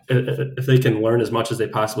 if they can learn as much as they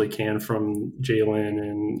possibly can from Jalen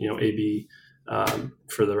and, AB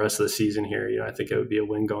for the rest of the season here, I think it would be a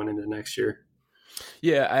win going into next year.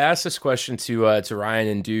 Yeah, I asked this question to Ryan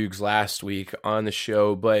and Dukes last week on the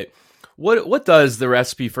show, but what does the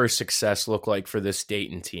recipe for success look like for this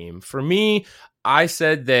Dayton team? For me, I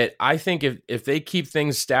said that I think if they keep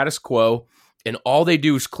things status quo and all they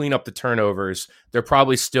do is clean up the turnovers, they're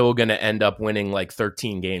probably still going to end up winning like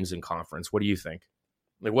 13 games in conference. What do you think?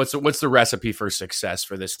 Like, what's the recipe for success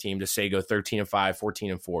for this team to say go 13-5,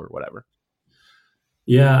 14-4, whatever?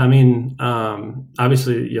 Yeah, I mean,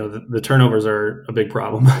 obviously, the turnovers are a big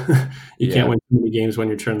problem. You can't win too many games when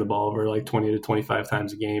you're turning the ball over like 20 to 25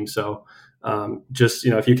 times a game. So, just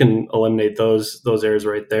if you can eliminate those errors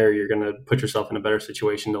right there, you're going to put yourself in a better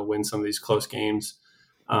situation to win some of these close games.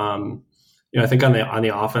 I think on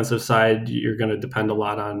the offensive side, you're going to depend a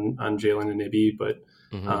lot on Jalen and Ibby, but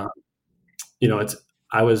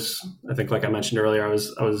I think, like I mentioned earlier, I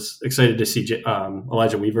was excited to see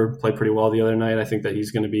Elijah Weaver play pretty well the other night. I think that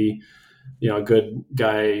he's going to be a good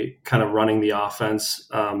guy kind of running the offense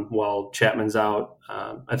while Chapman's out.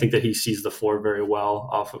 I think that he sees the floor very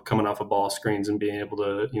well coming off of ball screens and being able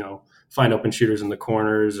to, find open shooters in the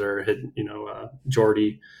corners or hit,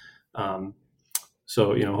 Jordy.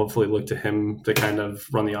 So, hopefully look to him to kind of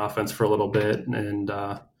run the offense for a little bit and,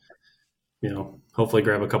 hopefully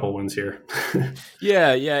grab a couple wins here.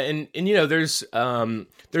 Yeah. And there's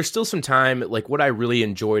still some time. Like, what I really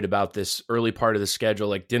enjoyed about this early part of the schedule,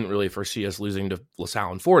 like, didn't really foresee us losing to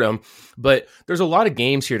LaSalle and Fordham, but there's a lot of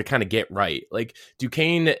games here to kind of get right. Like,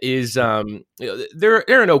 Duquesne is, they're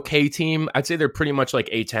an okay team. I'd say they're pretty much like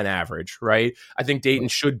A10 average, right? I think Dayton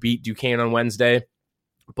should beat Duquesne on Wednesday.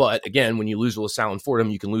 But again, when you lose to LaSalle and Fordham,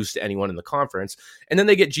 you can lose to anyone in the conference. And then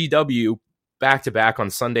they get GW back-to-back on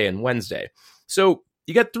Sunday and Wednesday. So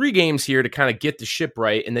you got 3 games here to kind of get the ship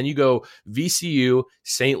right. And then you go VCU,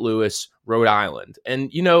 St. Louis, Rhode Island. And,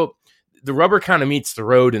 the rubber kind of meets the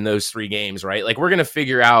road in those 3 games, right? Like, we're going to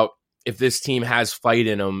figure out if this team has fight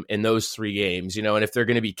in them in those 3 games, and if they're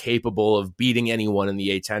going to be capable of beating anyone in the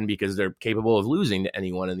A10 because they're capable of losing to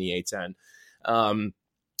anyone in the A10. And,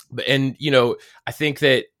 I think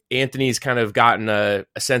that Anthony's kind of gotten a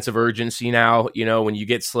sense of urgency now. When you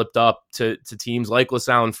get slipped up to teams like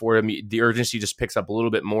LaSalle and Fordham, the urgency just picks up a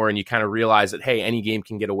little bit more, and you kind of realize that, hey, any game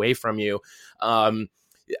can get away from you. I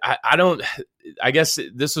guess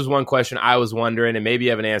this was one question I was wondering, and maybe you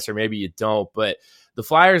have an answer, maybe you don't, but the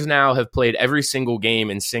Flyers now have played every single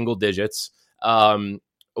game in single digits.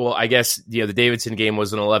 Well, I guess, the Davidson game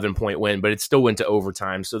was an 11-point win, but it still went to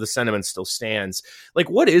overtime, so the sentiment still stands. Like,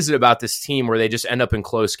 what is it about this team where they just end up in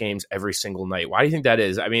close games every single night? Why do you think that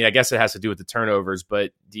is? I mean, I guess it has to do with the turnovers,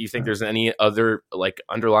 but do you think there's any other,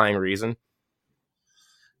 underlying reason?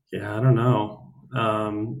 Yeah, I don't know.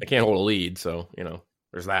 They can't hold a lead, so,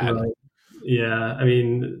 there's that. Right. Yeah, I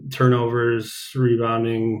mean, turnovers,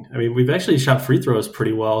 rebounding. I mean, we've actually shot free throws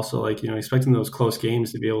pretty well. So, expecting those close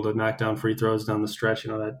games to be able to knock down free throws down the stretch,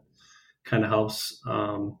 that kind of helps.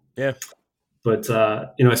 Yeah. But,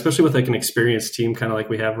 especially with an experienced team, kind of like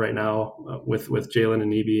we have right now with Jalen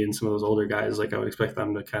and Eby and some of those older guys, I would expect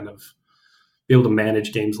them to kind of be able to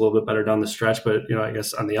manage games a little bit better down the stretch. But, I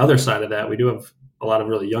guess on the other side of that, we do have a lot of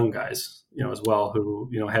really young guys, as well, who,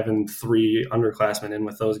 having 3 underclassmen in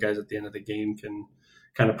with those guys at the end of the game can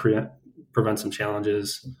kind of prevent some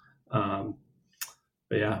challenges. But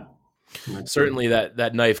yeah. Certainly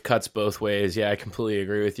that knife cuts both ways. Yeah, I completely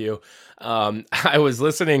agree with you. I was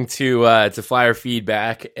listening to Flyer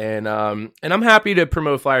Feedback, and I'm happy to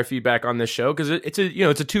promote Flyer Feedback on this show because it's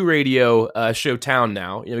a 2 radio show town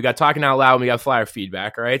now. We got Talking Out Loud and we got Flyer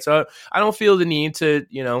Feedback. All right, so I don't feel the need to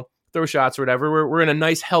throw shots or whatever. We're in a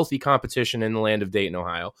nice, healthy competition in the land of Dayton,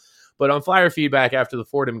 Ohio. But on Flyer Feedback after the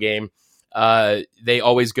Fordham game, they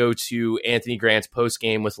always go to Anthony Grant's post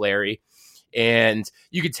game with Larry. And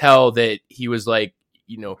you could tell that he was like,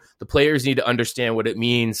 the players need to understand what it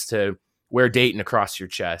means to wear Dayton across your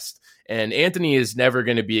chest. And Anthony is never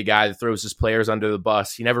going to be a guy that throws his players under the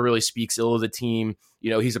bus. He never really speaks ill of the team.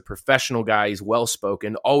 He's a professional guy. He's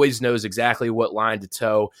well-spoken, always knows exactly what line to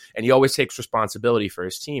toe, and he always takes responsibility for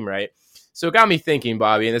his team, right? So it got me thinking,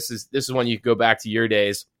 Bobby, and this is when you go back to your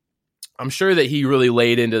days. I'm sure that he really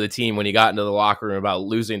laid into the team when he got into the locker room about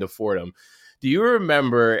losing to Fordham. Do you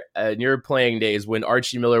remember in your playing days when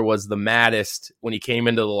Archie Miller was the maddest when he came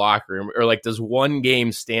into the locker room? Or does one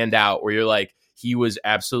game stand out where you're like, he was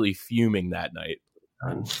absolutely fuming that night?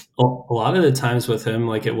 A lot of the times with him,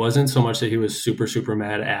 it wasn't so much that he was super, super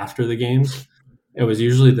mad after the games. It was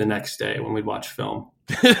usually the next day when we'd watch film.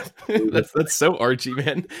 that's so Archie,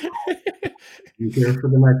 man. You here for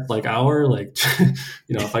the next hour?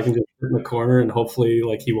 If I can just sit in the corner and hopefully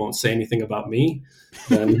he won't say anything about me,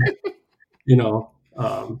 then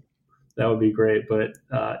that would be great. But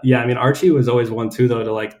yeah, I mean, Archie was always one too, though,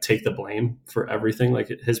 to take the blame for everything.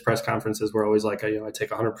 His press conferences were always I take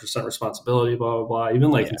 100% responsibility, blah, blah, blah.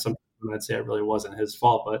 Even in some I'd say it really wasn't his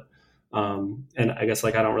fault, but and I guess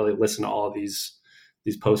I don't really listen to all of these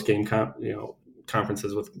post game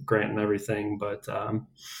conferences with Grant and everything, but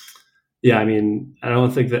yeah, I mean, I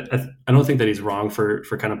don't think that he's wrong for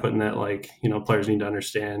kind of putting that players need to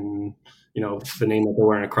understand the name that they're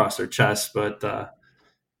wearing across their chest, but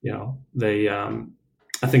they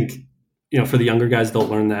I think for the younger guys, they'll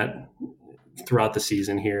learn that throughout the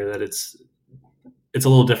season here, that it's a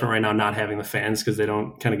little different right now not having the fans, because they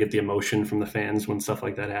don't kind of get the emotion from the fans when stuff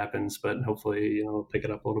like that happens, but hopefully pick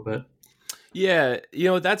it up a little bit. Yeah,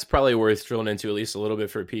 that's probably worth drilling into at least a little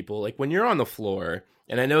bit for people. When you're on the floor,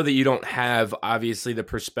 and I know that you don't have obviously the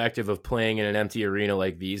perspective of playing in an empty arena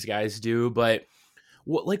like these guys do, but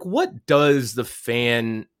what does the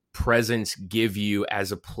fan presence give you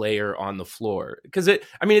as a player on the floor? Because it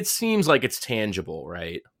seems like it's tangible,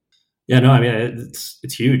 right? Yeah, no, I mean,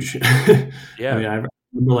 it's huge. Yeah. I mean, I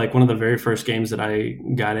remember like one of the very first games that I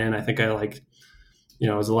got in, I think I like, it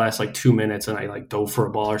was the last like 2 minutes and I like dove for a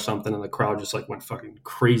ball or something and the crowd just like went fucking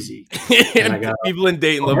crazy. And people in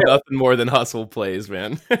Dayton love nothing more than hustle plays,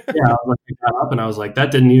 man. Yeah, I got up and I was like, that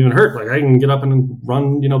didn't even hurt. Like I can get up and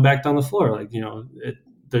run, back down the floor. Like,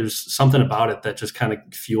 there's something about it that just kind of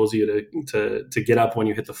fuels you to get up when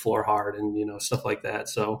you hit the floor hard and, stuff like that.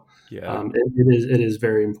 So yeah, it is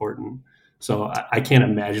very important. So I can't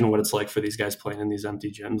imagine what it's like for these guys playing in these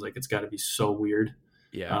empty gyms. Like it's got to be so weird.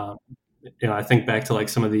 Yeah. I think back to like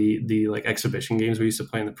some of the like exhibition games we used to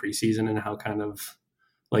play in the preseason and how kind of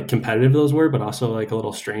like competitive those were, but also like a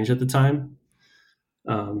little strange at the time.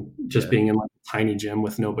 Being in like a tiny gym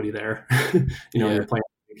with nobody there, you're playing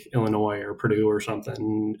like Illinois or Purdue or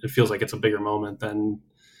something. It feels like it's a bigger moment than,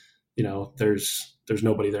 there's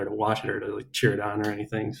nobody there to watch it or to like cheer it on or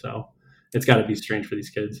anything. So it's got to be strange for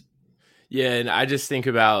these kids. Yeah, and I just think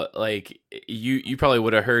about like you probably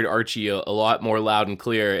would have heard Archie a lot more loud and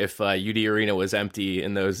clear if UD Arena was empty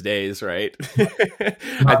in those days, right?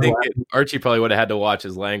 I think Archie probably would have had to watch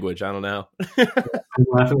his language. I don't know. I was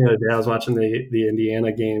laughing the other day. I was watching the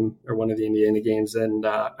Indiana game or one of the Indiana games, and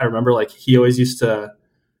I remember like he always used to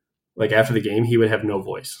like after the game he would have no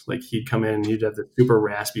voice. Like he'd come in and he'd have the super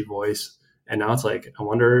raspy voice. And now it's like, I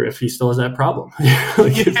wonder if he still has that problem.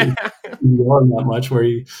 Like if he's won that much where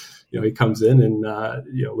he comes in and,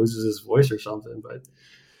 loses his voice or something. But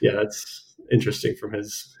yeah, that's interesting from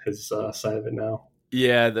his side of it now.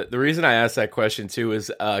 Yeah. The reason I asked that question too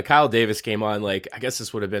is Kyle Davis came on, like, I guess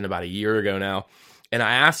this would have been about a year ago now. And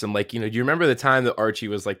I asked him, like, do you remember the time that Archie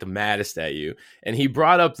was like the maddest at you? And he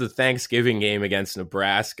brought up the Thanksgiving game against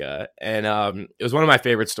Nebraska. And it was one of my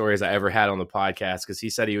favorite stories I ever had on the podcast because he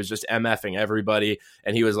said he was just MFing everybody.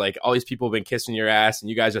 And he was like, all these people have been kissing your ass and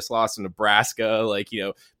you guys just lost to Nebraska. Like,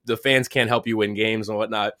 the fans can't help you win games and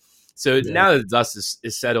whatnot. So now that the dust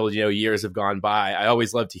is settled, years have gone by. I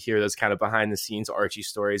always love to hear those kind of behind the scenes Archie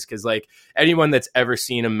stories because like anyone that's ever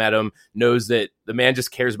seen him, met him, knows that the man just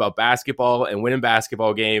cares about basketball and winning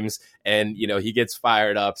basketball games. And, he gets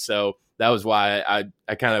fired up. So that was why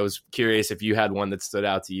I kind of was curious if you had one that stood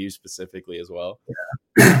out to you specifically as well.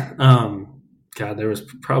 Yeah. God, there was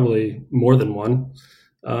probably more than one.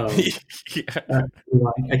 I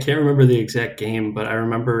can't remember the exact game, but I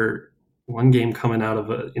remember one game coming out of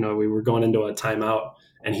we were going into a timeout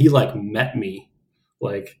and he like met me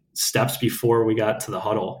like steps before we got to the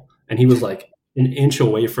huddle. And he was like an inch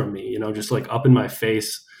away from me, just like up in my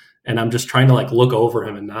face. And I'm just trying to like look over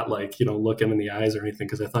him and not like, look him in the eyes or anything.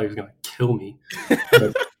 Cause I thought he was going to kill me.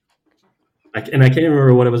 I can't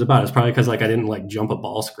remember what it was about. It's probably cause like I didn't like jump a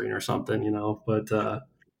ball screen or something, but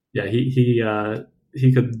yeah,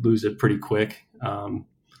 he could lose it pretty quick.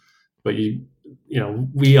 But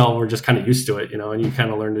we all were just kind of used to it, and you kind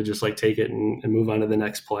of learn to just like take it and move on to the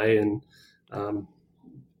next play. And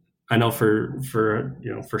I know for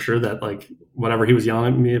sure that like whatever he was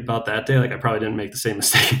yelling at me about that day, like I probably didn't make the same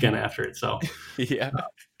mistake again after it. So yeah.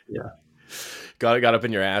 Got up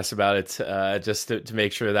in your ass about it just to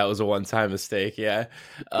make sure that was a one-time mistake. Yeah.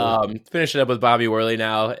 Finishing up with Bobby Worley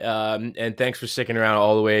now. And thanks for sticking around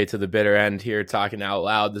all the way to the bitter end here, talking out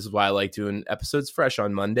loud. This is why I like doing episodes fresh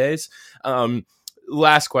on Mondays.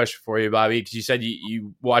 Last question for you, Bobby, because you said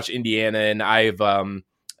you watch Indiana, and I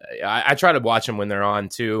try to watch them when they're on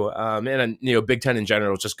too. And Big Ten in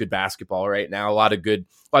general is just good basketball right now. A lot of good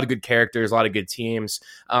characters, a lot of good teams.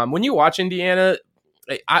 When you watch Indiana,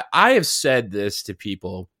 I have said this to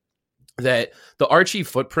people that the Archie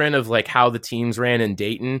footprint of like how the teams ran in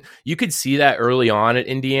Dayton, you could see that early on at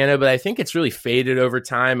Indiana, but I think it's really faded over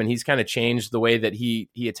time, and he's kind of changed the way that he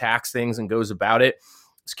attacks things and goes about it.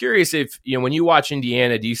 I was curious if, when you watch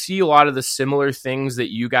Indiana, do you see a lot of the similar things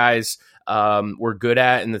that you guys were good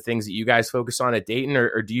at and the things that you guys focus on at Dayton,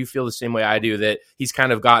 or do you feel the same way I do, that he's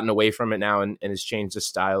kind of gotten away from it now and has changed his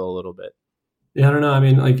style a little bit? Yeah, I don't know. I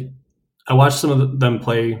mean, like I watch some of them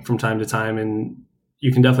play from time to time, and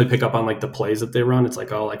you can definitely pick up on like the plays that they run. It's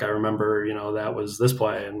like, oh, like I remember, that was this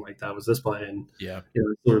play and like that was this play. And yeah,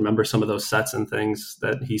 I still remember some of those sets and things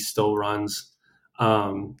that he still runs.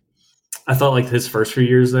 I thought like his first few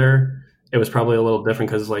years there, it was probably a little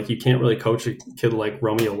different because like you can't really coach a kid like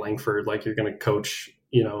Romeo Langford like you're going to coach,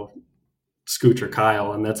 Scooch or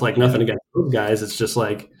Kyle. And that's like nothing against those guys. It's just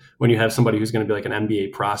like when you have somebody who's going to be like an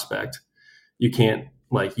NBA prospect, you can't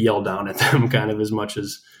like yell down at them kind of as much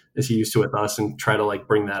as he used to with us and try to like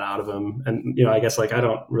bring that out of him. And, I guess like I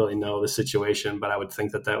don't really know the situation, but I would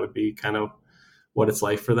think that would be kind of what it's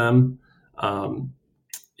like for them.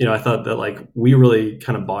 I thought that like we really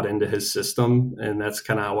kind of bought into his system, and that's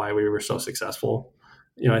kind of why we were so successful.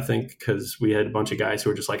 I think because we had a bunch of guys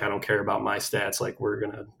who were just like, I don't care about my stats. Like, we're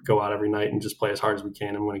going to go out every night and just play as hard as we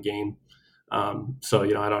can and win a game. So,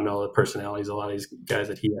 I don't know the personalities of a lot of these guys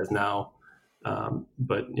that he has now.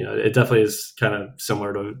 But, it definitely is kind of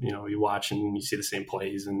similar to, you watch and you see the same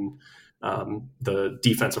plays and the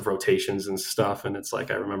defensive rotations and stuff. And it's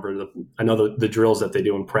like, I know the drills that they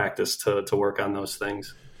do in practice to work on those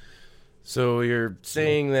things. So you're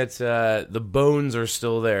saying that the bones are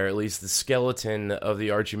still there, at least the skeleton of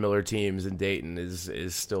the Archie Miller teams in Dayton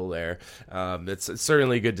is still there. It's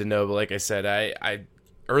certainly good to know. But like I said, I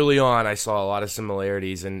early on I saw a lot of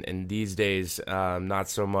similarities, and these days not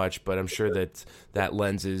so much. But I'm sure that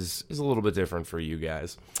lens is a little bit different for you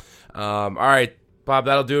guys. All right, Bob,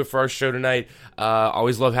 that'll do it for our show tonight.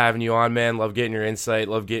 Always love having you on, man. Love getting your insight.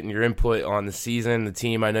 Love getting your input on the season, the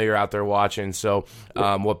team. I know you're out there watching, so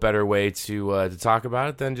what better way to talk about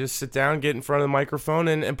it than just sit down, get in front of the microphone,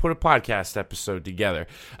 and put a podcast episode together.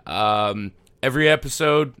 Every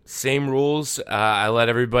episode, same rules. I let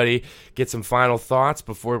everybody get some final thoughts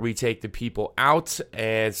before we take the people out.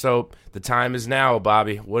 And so the time is now,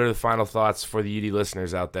 Bobby. What are the final thoughts for the UD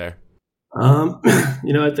listeners out there?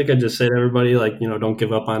 I think I'd just say to everybody, like, don't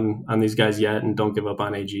give up on these guys yet, and don't give up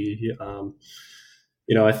on AG.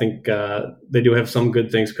 I think they do have some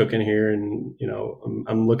good things cooking here, and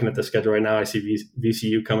I'm looking at the schedule right now. I see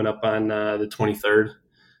VCU coming up on the 23rd,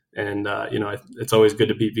 and it's always good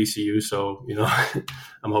to beat VCU. So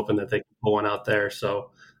I'm hoping that they can pull one out there.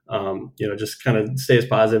 So just kind of stay as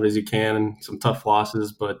positive as you can, and some tough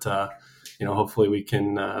losses, but hopefully we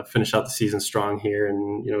can finish out the season strong here,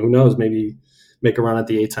 and who knows, maybe make a run at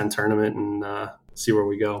the A-10 tournament and see where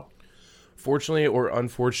we go. Fortunately or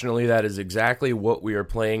unfortunately, that is exactly what we are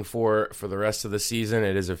playing for the rest of the season.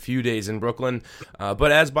 It is a few days in Brooklyn,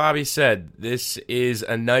 but as Bobby said, this is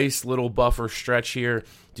a nice little buffer stretch here.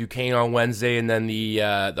 Duquesne on Wednesday, and then the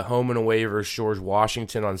home and away versus George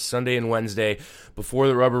Washington on Sunday and Wednesday before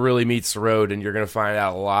the rubber really meets the road, and you're going to find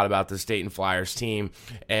out a lot about this Dayton Flyers team.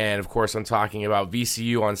 And, of course, I'm talking about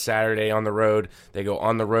VCU on Saturday on the road. They go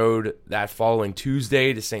on the road that following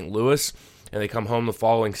Tuesday to St. Louis, and they come home the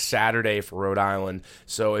following Saturday for Rhode Island.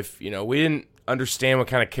 So if, we didn't understand what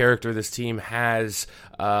kind of character this team has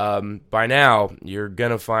by now, you're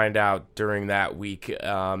going to find out during that week.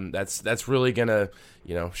 That's really going to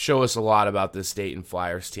show us a lot about this Dayton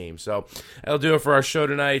Flyers team. So that'll do it for our show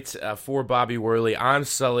tonight. For Bobby Worley, I'm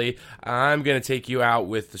Sully. I'm going to take you out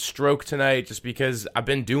with The Stroke tonight just because I've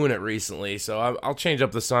been doing it recently. So I'll change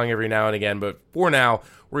up the song every now and again. But for now,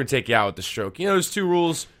 we're going to take you out with The Stroke. There's two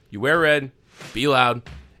rules. You wear red, be loud,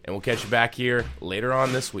 and we'll catch you back here later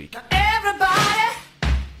on this week. Everybody,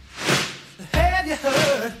 have you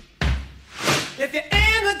heard? If you're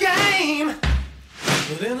in the game,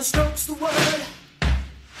 well, then The Stroke's the word.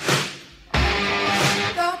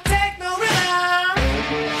 Don't take no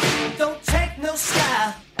rhythm, don't take no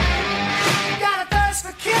style. Got a thirst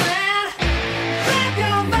for killing, grab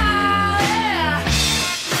your body.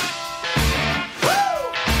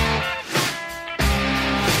 Woo!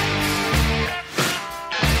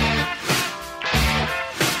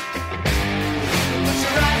 Put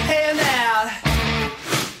your right hand out,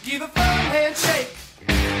 give a firm handshake.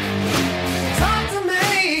 Talk to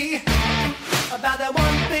me about that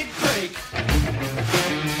one big break.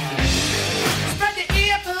 Spread your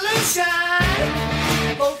ear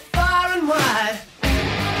pollution both far and wide.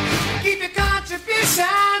 Keep your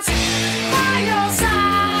contributions by your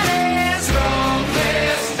side. Stroke me,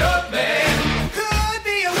 stroke me. Could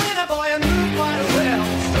be a winner, boy, and move quite well.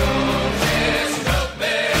 Stroke me, stroke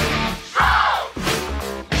me.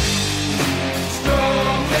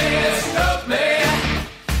 Stroke me, stroke me.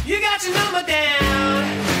 You got your number down.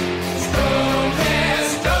 Stroke me,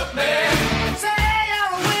 stroke me. Say you're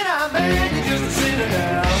a winner, man, you're just a sinner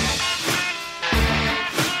now.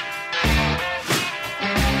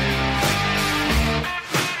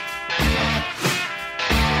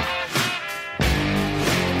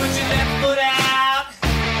 Put your left foot out,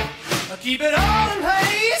 keep it all in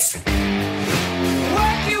place.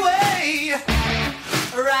 Work your way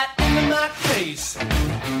right into my face.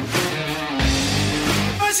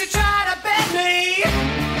 First you try to bend me,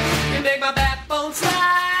 you make my backbone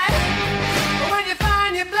slide. But when you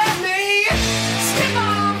find you bled me, skip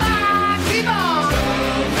on by, keep on.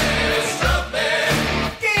 Stroke me,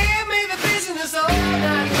 give me the business all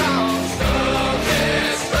night long. Stroke me,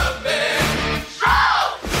 stroke me.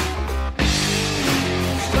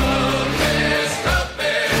 Stroke me,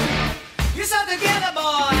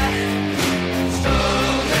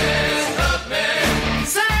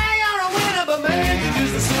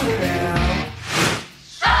 simmer down.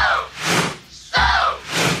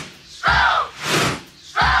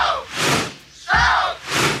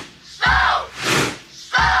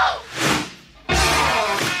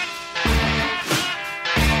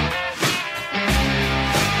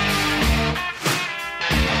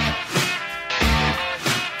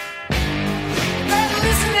 Better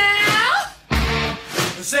listen now.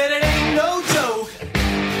 I said it ain't no joke.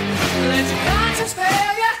 Let your conscience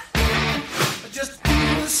fail ya. Just do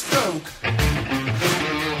a stroke.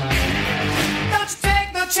 Don't you take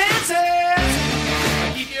no chances.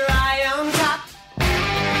 Keep your eye on top.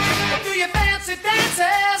 Do your fancy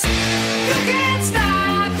dances. You can't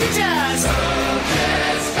stop. You just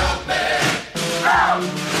can't stop me.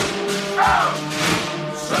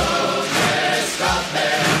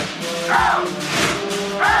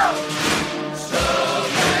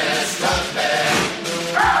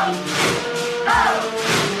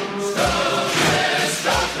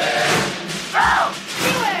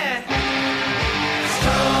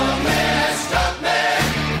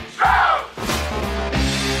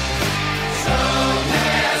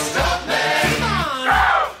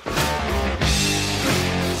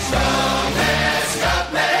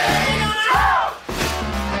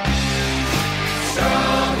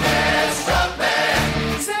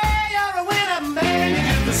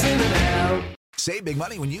 Save big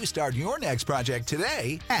money when you start your next project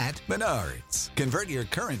today at Menards. Convert your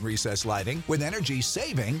current recessed lighting with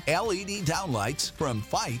energy-saving LED downlights from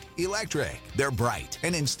Fight Electric. They're bright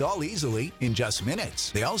and install easily in just minutes.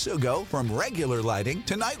 They also go from regular lighting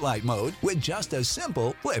to nightlight mode with just a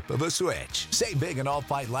simple flip of a switch. Save big on all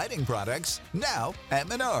Fight lighting products now at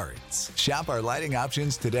Menards. Shop our lighting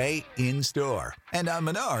options today in-store and on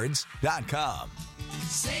Menards.com.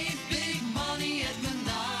 Save big